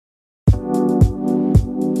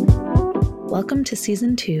Welcome to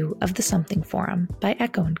Season 2 of The Something Forum by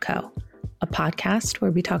Echo & Co., a podcast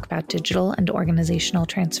where we talk about digital and organizational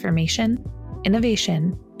transformation,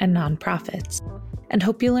 innovation, and nonprofits, and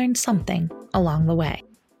hope you learn something along the way.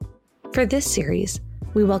 For this series,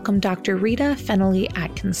 we welcome Dr. Rita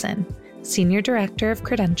Fennelly-Atkinson, Senior Director of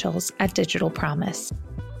Credentials at Digital Promise.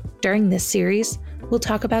 During this series, we'll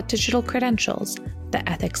talk about digital credentials, the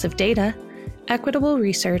ethics of data, equitable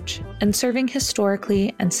research, and serving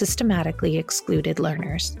historically and systematically excluded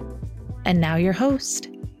learners. And now your host,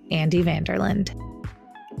 Andy Vanderland.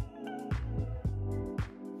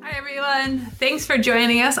 Hi, everyone. Thanks for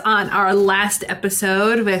joining us on our last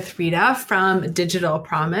episode with Rita from Digital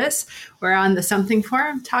Promise. We're on the Something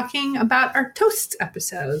Forum talking about our Toast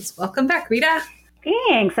episodes. Welcome back, Rita.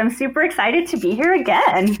 Thanks. I'm super excited to be here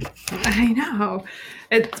again. I know.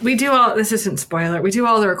 This isn't spoiler, we do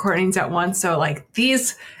all the recordings at once. So like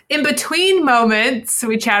these in between moments,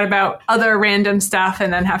 we chat about other random stuff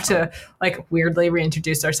and then have to like weirdly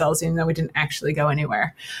reintroduce ourselves, even though we didn't actually go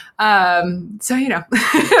anywhere. So, you know.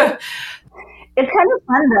 It's kind of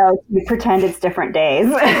fun, though, to pretend it's different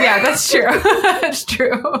days. Yeah, that's true. That's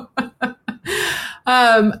true.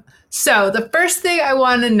 So the first thing I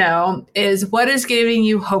want to know is what is giving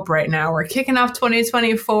you hope right now? We're kicking off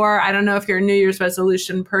 2024. I don't know if you're a New Year's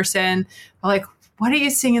resolution person, but like, what are you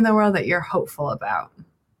seeing in the world that you're hopeful about?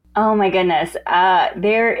 Oh my goodness.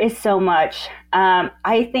 There is so much.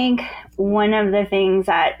 I think one of the things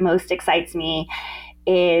that most excites me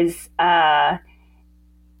is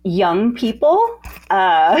young people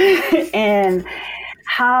and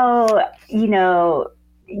how,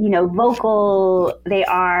 vocal they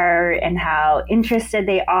are and how interested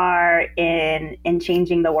they are in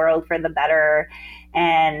changing the world for the better.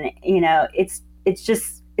 And, it's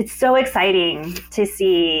so exciting to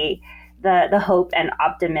see the hope and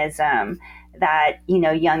optimism that,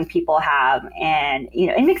 young people have. And,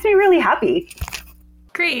 it makes me really happy.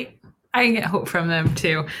 Great. I get hope from them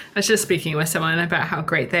too. I was just speaking with someone about how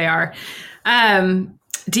great they are.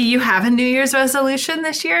 Do you have a New Year's resolution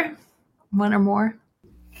this year? One or more?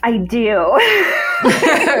 I do.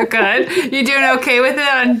 Good. You doing okay with it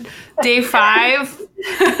on day 5?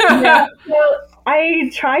 Yeah, so I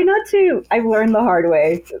try not to. I've learned the hard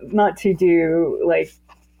way not to do like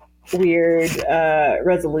weird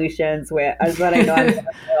resolutions that I know I'm gonna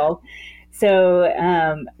fail. So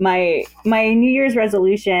my New Year's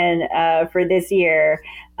resolution for this year,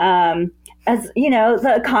 as you know,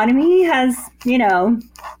 the economy has been a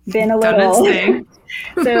little.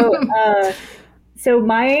 So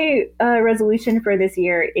my resolution for this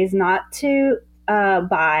year is not to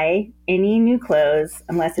buy any new clothes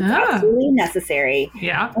unless it's absolutely necessary.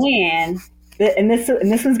 Yeah. And this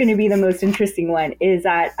one's going to be the most interesting one, is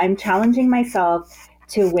that I'm challenging myself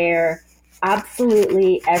to wear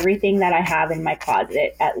absolutely everything that I have in my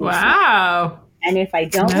closet at least. Wow. And if I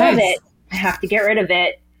don't love it, I have to get rid of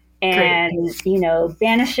it and,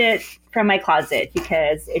 banish it from my closet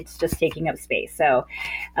because it's just taking up space. So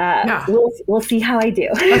we'll see how I do.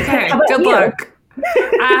 Okay, good luck.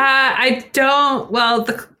 The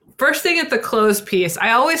first thing at the clothes piece,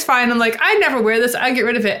 I always find I'm like, I never wear this. I get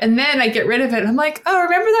rid of it. And then I get rid of it. I'm like, oh,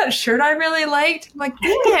 remember that shirt I really liked? I'm like,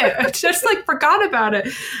 dang it. I just like forgot about it.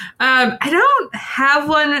 I don't have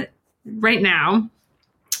one right now,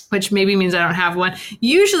 which maybe means I don't have one.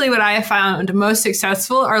 Usually what I have found most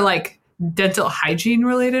successful are like dental hygiene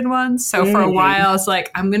related ones. So for a while, I was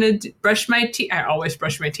like, I'm going to brush my teeth. I always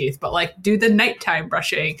brush my teeth, but like do the nighttime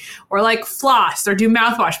brushing or like floss or do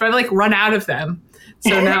mouthwash, but I've like run out of them.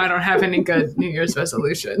 So now I don't have any good New Year's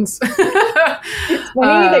resolutions. It's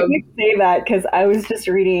funny that you say that because I was just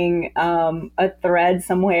reading a thread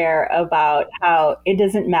somewhere about how it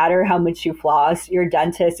doesn't matter how much you floss, your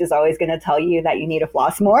dentist is always going to tell you that you need to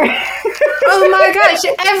floss more. Oh my gosh.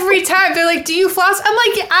 Every time they're like, do you floss? I'm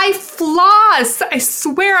like, I floss. I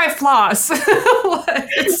swear I floss.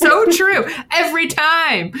 It's so true. Every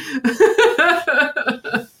time.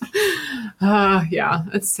 Yeah,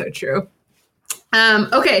 it's so true.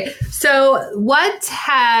 Okay, so what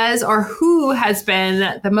has or who has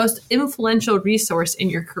been the most influential resource in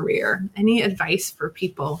your career? Any advice for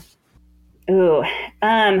people? Ooh,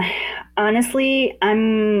 honestly,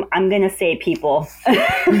 I'm gonna say people.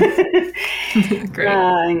 Great.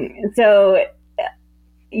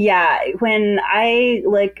 When I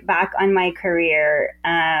look back on my career,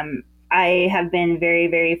 I have been very,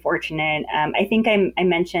 very fortunate. I think I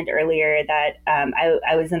mentioned earlier that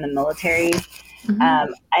I was in the military.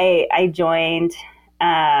 Mm-hmm. I joined,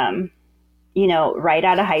 right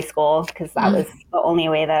out of high school because that was the only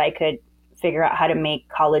way that I could figure out how to make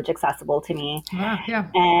college accessible to me. Yeah.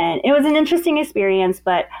 And it was an interesting experience,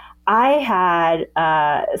 but I had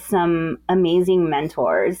some amazing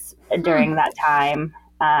mentors during that time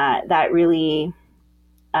that really,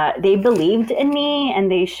 they believed in me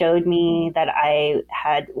and they showed me that I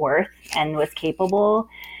had worth and was capable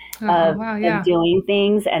of doing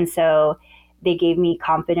things. And so they gave me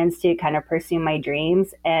confidence to kind of pursue my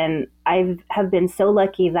dreams. And I have been so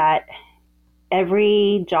lucky that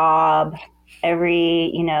every job,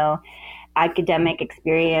 every, academic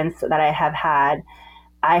experience that I have had,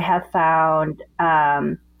 I have found,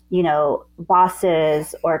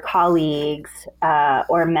 bosses or colleagues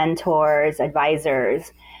or mentors,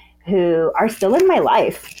 advisors who are still in my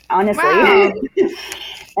life, honestly. Wow.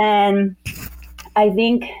 And I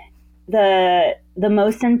think the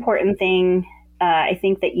most important thing I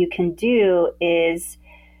think that you can do is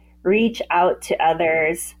reach out to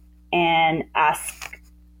others and ask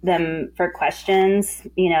them for questions,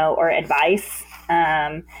 or advice.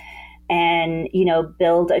 And,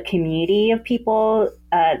 build a community of people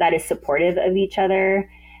that is supportive of each other.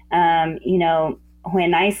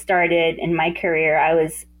 When I started in my career, I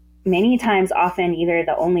was many times often either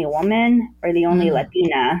the only woman or the only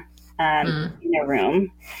Latina in a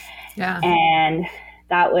room. Yeah. And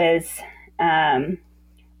that was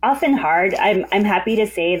often hard. I'm happy to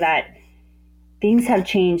say that things have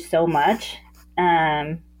changed so much,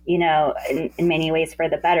 in many ways for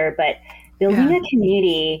the better, but building a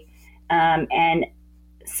community and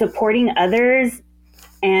supporting others,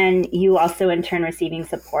 and you also in turn receiving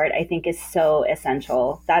support, I think is so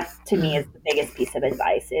essential. That to me is the biggest piece of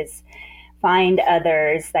advice, is find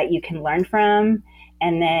others that you can learn from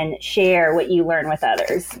and then share what you learn with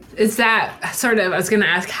others. Is that sort of, I was going to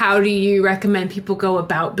ask, how do you recommend people go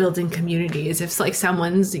about building communities? If like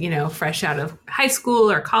someone's, fresh out of high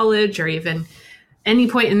school or college or even any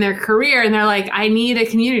point in their career and they're like, I need a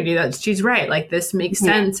community. She's right. Like this makes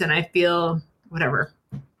sense. And I feel whatever,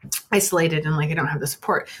 isolated and like I don't have the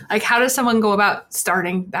support. Like how does someone go about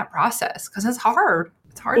starting that process? Because it's hard.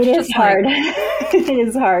 It's hard. It is hard. It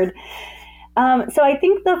is hard. So I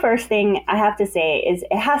think the first thing I have to say is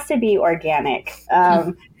it has to be organic.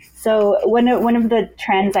 So one of the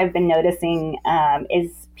trends I've been noticing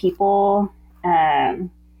is people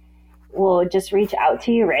will just reach out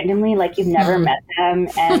to you randomly, like you've never met them,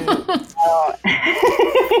 and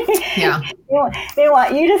they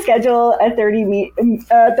want you to schedule a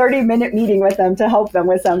 30-minute meeting with them to help them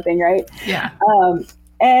with something, right? Yeah.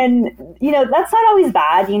 And, that's not always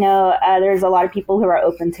bad. There's a lot of people who are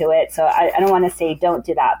open to it. So I don't want to say don't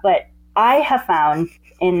do that. But I have found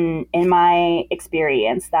in my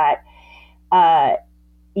experience that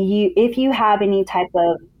if you have any type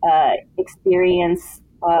of experience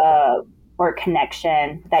or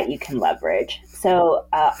connection that you can leverage. So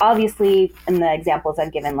obviously in the examples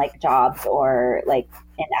I've given, like jobs or like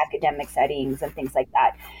in academic settings and things like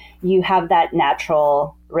that, you have that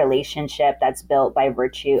natural relationship that's built by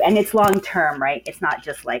virtue, and it's long term, right? It's not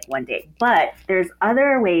just like one day, but there's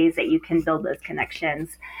other ways that you can build those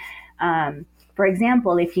connections. For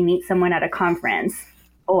example, if you meet someone at a conference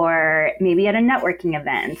or maybe at a networking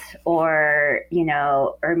event, or,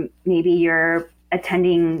 or maybe you're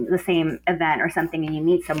attending the same event or something and you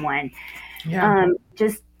meet someone,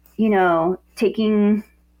 just, taking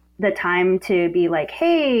the time to be like,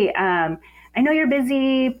 hey, I know you're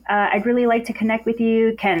busy. I'd really like to connect with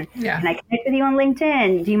you. Can I connect with you on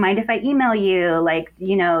LinkedIn? Do you mind if I email you? Like,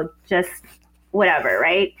 just whatever,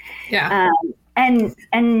 right? Yeah. And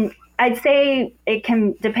I'd say it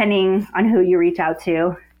can, depending on who you reach out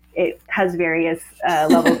to, it has various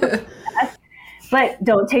levels of success. But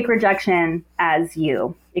don't take rejection as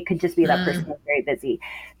you. It could just be that person is very busy.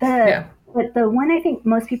 But the one I think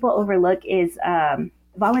most people overlook is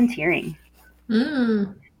volunteering.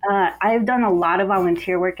 I've done a lot of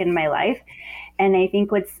volunteer work in my life. And I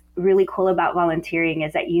think what's really cool about volunteering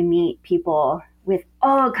is that you meet people with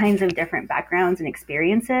all kinds of different backgrounds and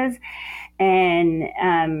experiences.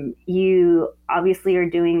 And you obviously are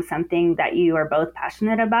doing something that you are both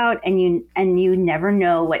passionate about, and you never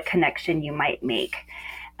know what connection you might make.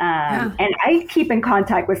 And I keep in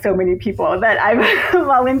contact with so many people that I've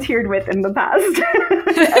volunteered with in the past.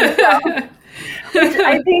 Which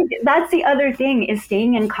I think that's the other thing, is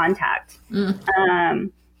staying in contact.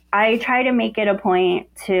 I try to make it a point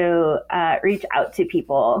to reach out to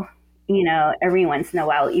people, every once in a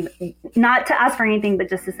while, even not to ask for anything, but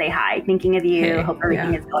just to say hi, thinking of you, hope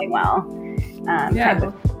everything is going well.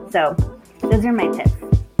 So those are my tips.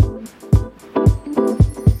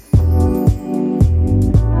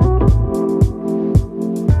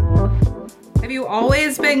 Have you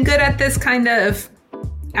always been good at this kind of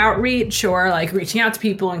outreach or like reaching out to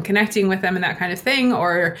people and connecting with them and that kind of thing?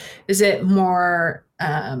 Or is it more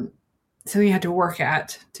something you had to work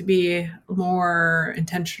at to be more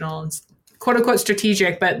intentional and quote unquote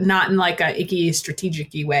strategic, but not in like a icky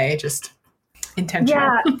strategic-y way, just intentional?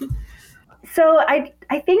 Yeah. So I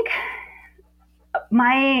think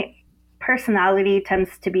my personality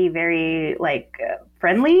tends to be very like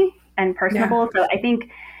friendly and personable. So I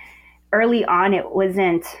think early on it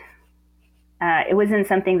wasn't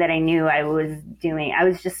something that I knew I was doing. I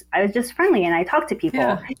was just friendly, and I talked to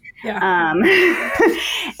people.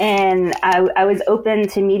 And I was open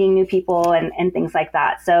to meeting new people and things like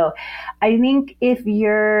that. So I think if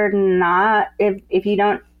you're not, if you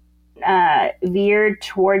don't veer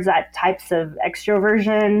towards that types of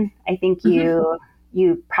extroversion, I think you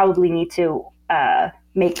probably need to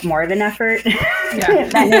make more of an effort than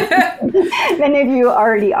if you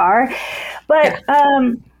already are. But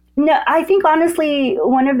no, I think honestly,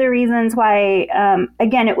 one of the reasons why,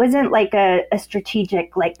 again, it wasn't like a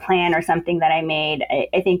strategic like plan or something that I made.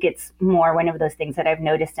 I think it's more one of those things that I've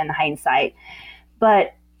noticed in hindsight.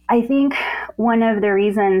 But I think one of the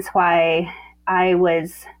reasons why I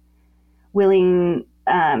was willing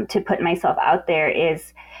to put myself out there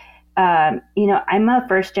is, I'm a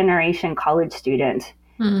first generation college student.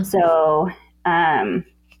 So I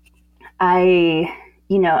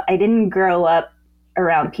didn't grow up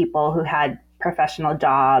around people who had professional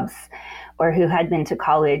jobs or who had been to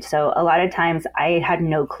college. So a lot of times I had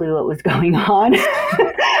no clue what was going on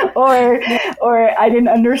or I didn't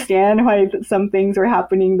understand why some things were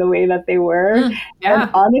happening the way that they were. And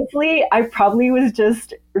honestly, I probably was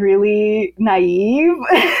just really naive.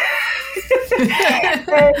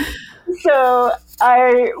 And so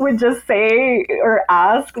I would just say or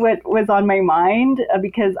ask what was on my mind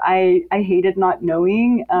because I hated not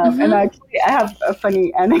knowing. And actually, I have a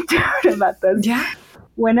funny anecdote about this. Yeah.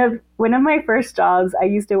 One of my first jobs, I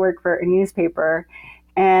used to work for a newspaper,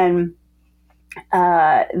 and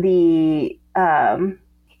he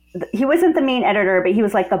wasn't the main editor, but he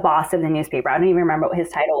was like the boss of the newspaper. I don't even remember what his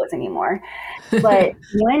title was anymore. But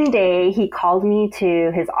one day he called me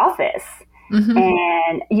to his office.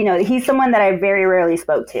 And, he's someone that I very rarely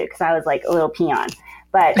spoke to because I was like a little peon.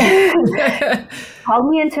 But called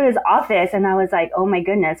me into his office and I was like, oh my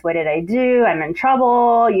goodness, what did I do? I'm in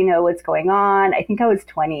trouble. What's going on? I think I was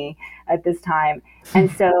 20 at this time.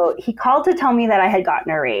 And so he called to tell me that I had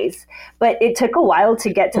gotten a raise, but it took a while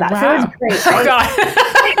to get to that. Wow. So it was great. Right? Oh God.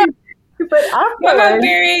 But afterwards, I'm not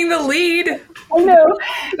burying the lead. I know.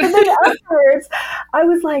 But then afterwards, I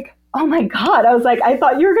was like, oh my God. I was like, I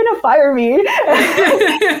thought you were going to fire me. I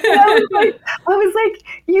was like,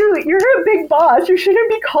 you're a big boss. You shouldn't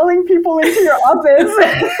be calling people into your office.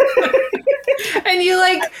 And you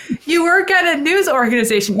work at a news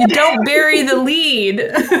organization. You don't bury the lead.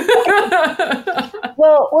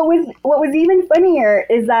 Well, what was even funnier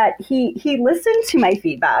is that he listened to my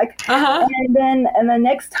feedback. And the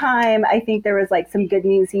next time I think there was like some good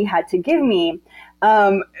news he had to give me.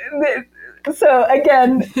 So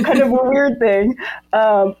again, kind of a weird thing.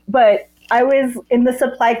 But I was in the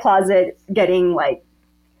supply closet getting like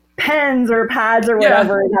pens or pads or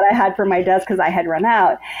whatever that I had for my desk because I had run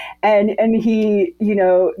out. And he,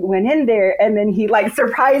 went in there and then he like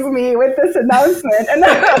surprised me with this announcement. And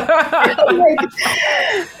I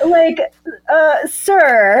was like,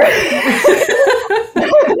 sir,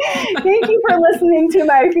 thank you for listening to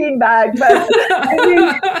my feedback, but I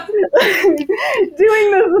mean,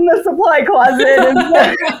 doing this in the supply closet is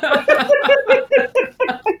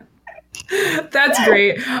That's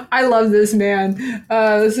great. I love this man.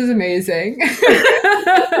 This is amazing.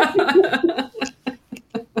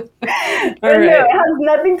 All right. No, it has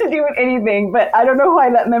nothing to do with anything, but I don't know why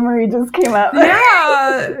that memory just came up.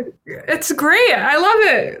 Yeah, it's great. I love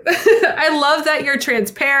it. I love that you're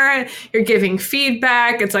transparent. You're giving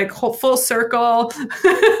feedback. It's like full circle.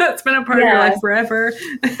 It's been a part of your life forever.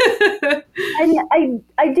 And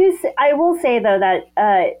I will say though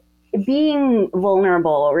that being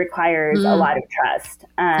vulnerable requires a lot of trust.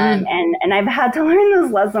 And I've had to learn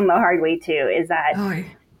this lesson the hard way too, is that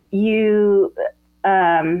you,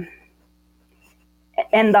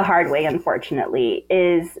 and the hard way, unfortunately,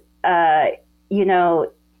 is,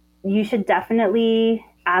 you should definitely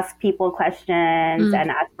ask people questions and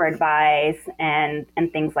ask for advice and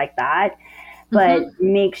things like that. But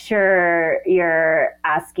make sure you're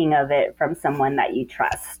asking of it from someone that you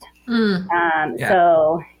trust.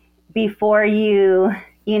 So before you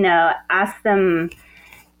ask them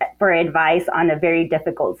for advice on a very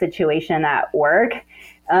difficult situation at work,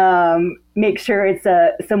 make sure it's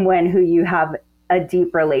someone who you have a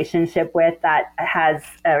deep relationship with that has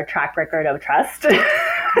a track record of trust.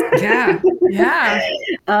 Yeah.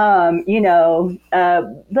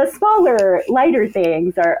 The smaller, lighter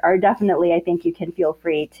things are definitely, I think you can feel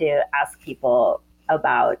free to ask people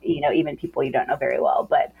about, even people you don't know very well.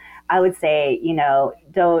 But I would say,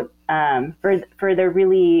 don't, for the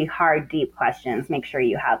really hard, deep questions, make sure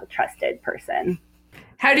you have a trusted person.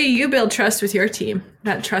 How do you build trust with your team?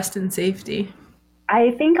 That trust and safety?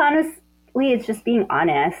 I think honestly, it's just being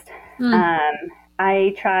honest.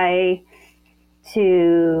 I try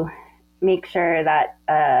to make sure that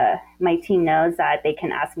my team knows that they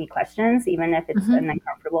can ask me questions, even if it's an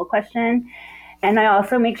uncomfortable question. And I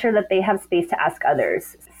also make sure that they have space to ask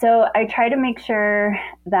others. So I try to make sure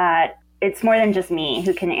that it's more than just me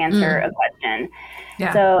who can answer a question.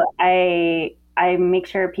 Yeah. So I make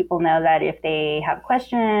sure people know that if they have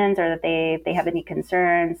questions or that they have any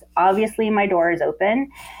concerns, obviously my door is open,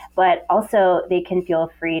 but also they can feel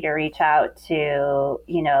free to reach out to,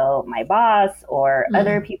 my boss or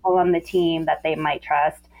other people on the team that they might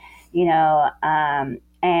trust, but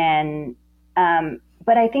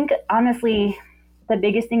I think honestly, the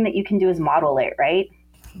biggest thing that you can do is model it, right?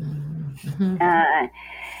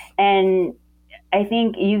 And I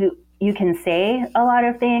think you can say a lot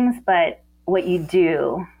of things, but what you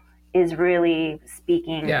do is really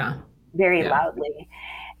speaking very loudly.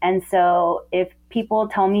 And so if people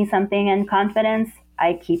tell me something in confidence,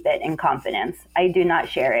 I keep it in confidence. I do not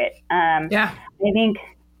share it. I think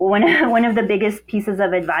one of the biggest pieces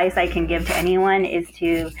of advice I can give to anyone is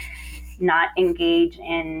to not engage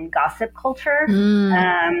in gossip culture,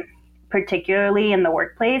 particularly in the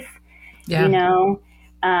workplace.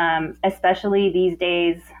 Especially these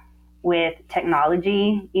days with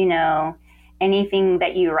technology, anything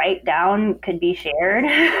that you write down could be shared.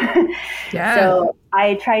 So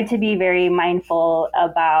I try to be very mindful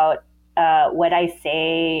about what I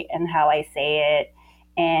say and how I say it.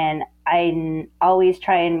 And I always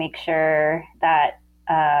try and make sure that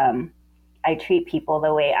I treat people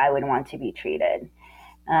the way I would want to be treated.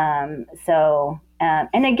 And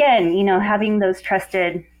again, having those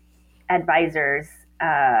trusted advisors,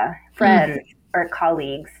 friends or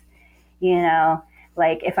colleagues,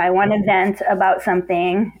 like if I want to vent about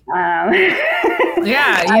something,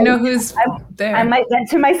 who's there. I might vent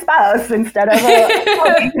to my spouse instead of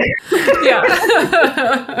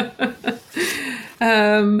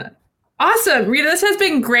a awesome. Rita, this has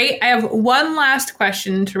been great. I have one last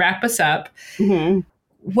question to wrap us up.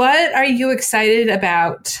 What are you excited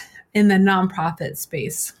about in the nonprofit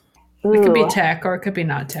space? It could be tech or it could be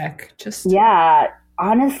not tech.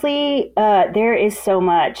 Honestly, there is so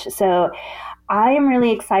much. So I am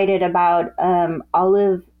really excited about all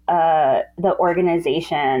of the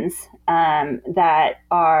organizations that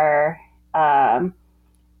are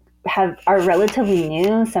relatively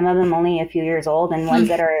new. Some of them only a few years old, and ones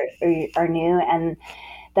that are new and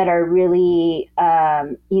that are really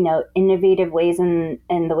innovative ways in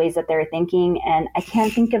the ways that they're thinking. And I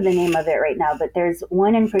can't think of the name of it right now, but there's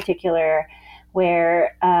one in particular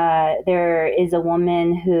where there is a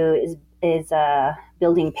woman who is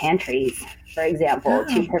building pantries, for example,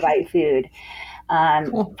 to provide food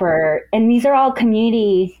and these are all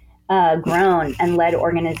community grown and led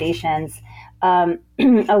organizations. A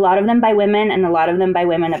lot of them by women and a lot of them by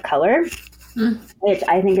women of color, which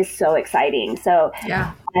I think is so exciting. So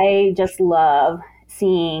I just love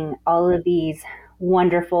seeing all of these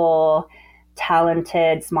wonderful,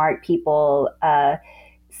 talented, smart people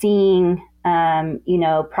seeing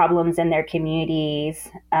problems in their communities,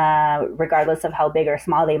 regardless of how big or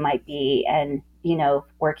small they might be, and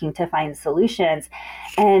working to find solutions.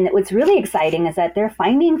 And what's really exciting is that they're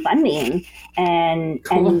finding funding and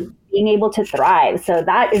being able to thrive. So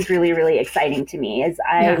that is really, really exciting to me.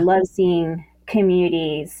 I love seeing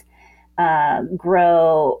communities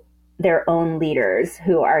grow their own leaders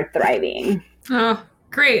who are thriving. Oh,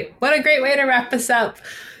 great. What a great way to wrap this up.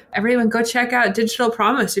 Everyone go check out Digital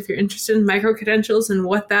Promise if you're interested in micro-credentials and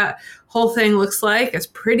what that whole thing looks like. It's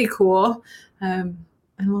pretty cool. And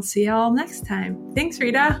we'll see y'all next time. Thanks,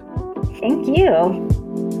 Rita. Thank you.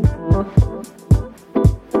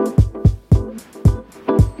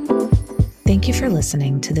 Thank you for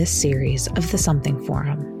listening to this series of The Something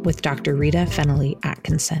Forum with Dr. Rita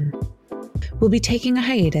Fennelly-Atkinson. We'll be taking a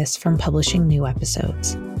hiatus from publishing new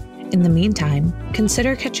episodes. In the meantime,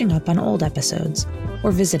 consider catching up on old episodes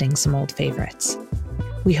or visiting some old favorites.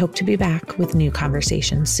 We hope to be back with new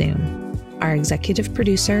conversations soon. Our executive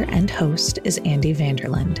producer and host is Andy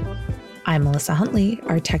Vanderland. I'm Melissa Huntley,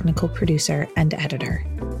 our technical producer and editor.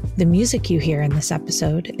 The music you hear in this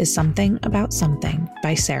episode is Something About Something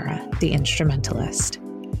by Sarah, the instrumentalist.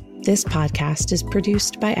 This podcast is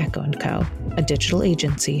produced by Echo & Co., a digital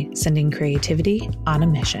agency sending creativity on a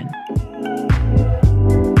mission.